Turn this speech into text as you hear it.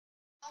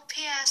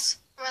LPS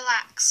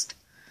relaxed.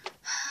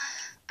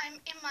 I'm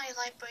in my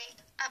library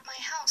at my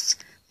house.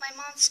 My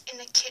mom's in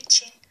the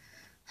kitchen.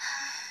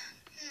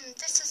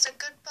 This is a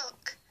good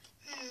book.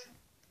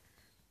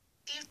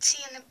 Beauty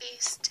and the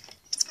Beast.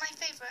 It's my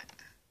favorite.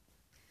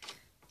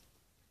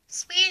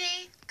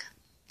 Sweetie,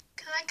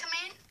 can I come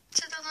in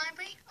to the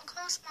library? Of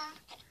course, Mom.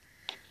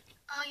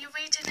 Are you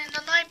reading in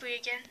the library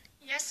again?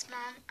 Yes,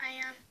 Mom, I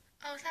am.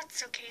 Oh,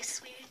 that's okay,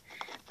 sweetie.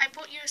 I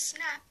brought you a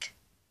snack.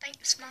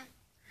 Thanks, Mom.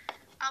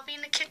 I'll be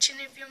in the kitchen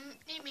if you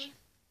need me.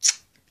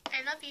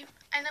 I love you.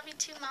 I love you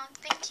too, Mom.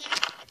 Thank you.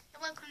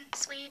 You're welcome,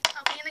 sweet.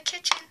 I'll be in the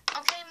kitchen.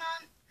 Okay,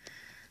 Mom.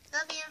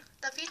 Love you.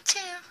 Love you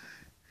too.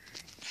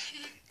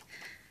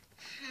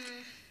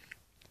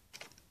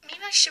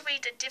 Maybe I should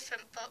read a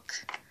different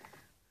book.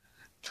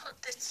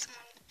 Put this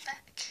one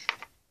back.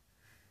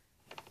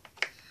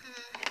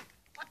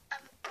 What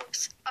other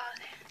books are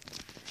there?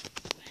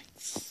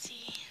 Let's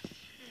see.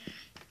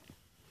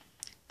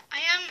 I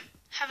am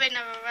having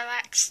a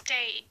relaxed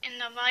day in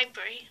the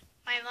library.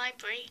 My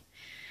library.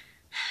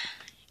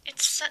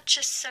 It's such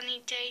a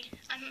sunny day.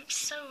 I'm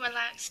so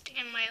relaxed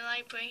in my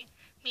library.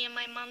 Me and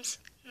my mum's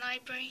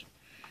library.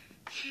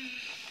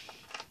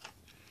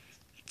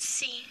 Let's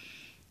see.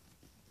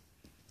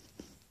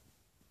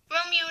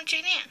 Romeo and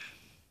Juliet.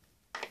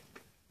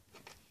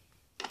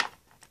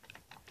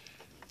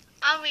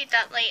 I'll read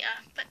that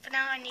later, but for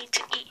now I need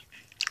to eat.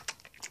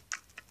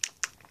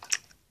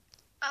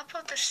 I'll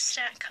put the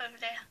snack over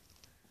there.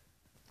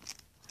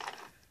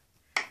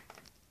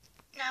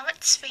 Now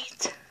let's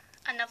read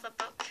another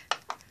book.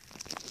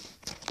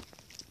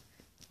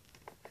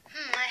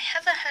 I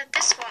haven't heard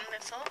this one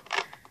before.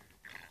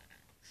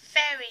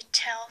 Fairy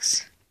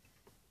tales.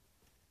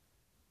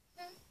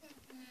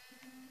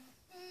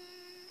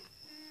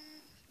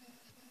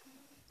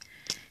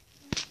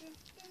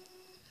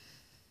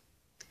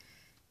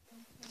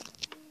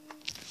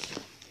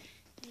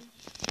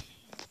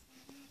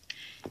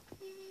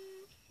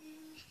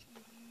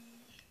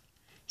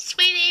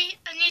 Sweetie,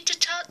 I need to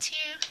talk to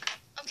you.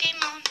 Okay,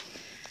 Mom.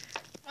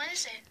 What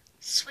is it,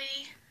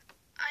 sweetie?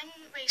 I'm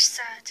very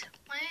sad.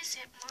 What is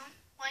it, Mom?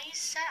 Why are you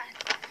sad?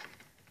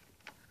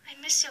 I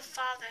miss your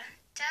father.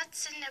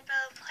 Dad's in a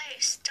better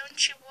place.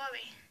 Don't you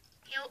worry.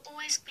 He'll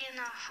always be in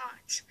our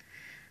hearts.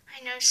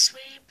 I know,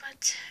 sweetie,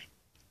 but,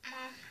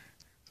 Mom,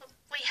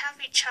 we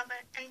have each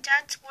other, and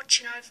Dad's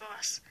watching over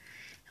us.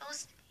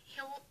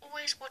 He'll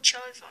always watch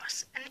over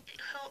us, and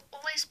he'll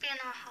always be in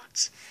our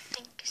hearts.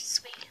 Thank you,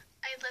 sweetie.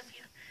 I love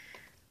you.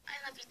 I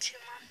love you too,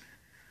 Mom.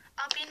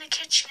 I'll be in the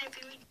kitchen if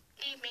you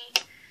need me.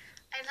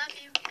 I love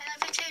you. I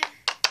love you too.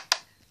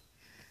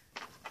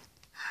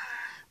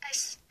 I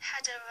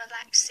had a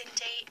relaxing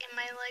day in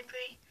my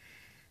library.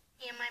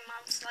 Me and my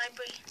mom's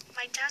library.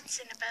 My dad's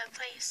in a better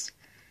place.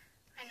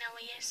 I know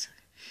he is.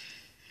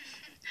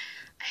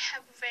 I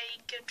have very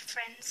good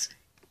friends.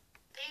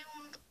 They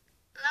all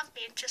love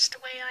me just the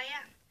way I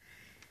am.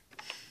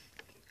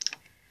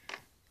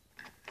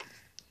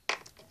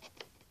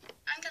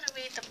 I'm gonna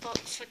read the book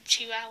for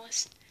 2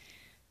 hours.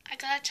 I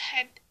glad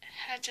I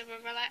had a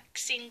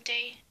relaxing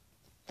day.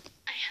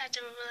 I had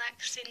a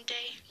relaxing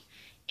day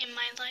in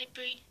my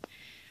library.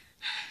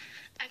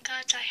 I'm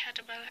glad I had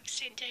a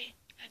relaxing day.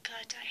 I'm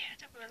glad I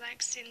had a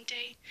relaxing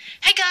day.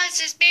 Hey guys,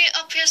 it's me,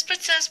 LPS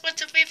Princess,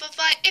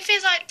 12345. If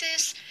you like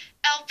this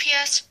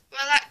LPS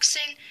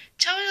relaxing,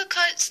 tell me in the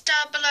comments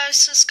down below,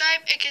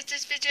 subscribe and give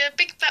this video a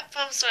big fat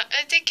thumbs up.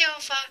 And thank you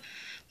all for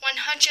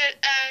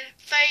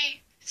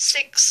 136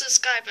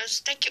 subscribers.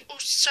 Thank you all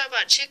so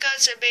much. You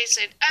guys are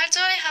amazing. And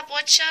I have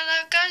one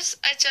channel, guys.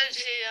 I don't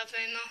really have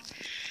any more.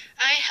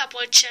 I have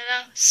one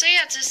channel. So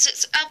yeah, this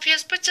is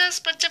LPS Princess,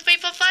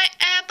 12345,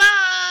 and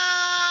bye!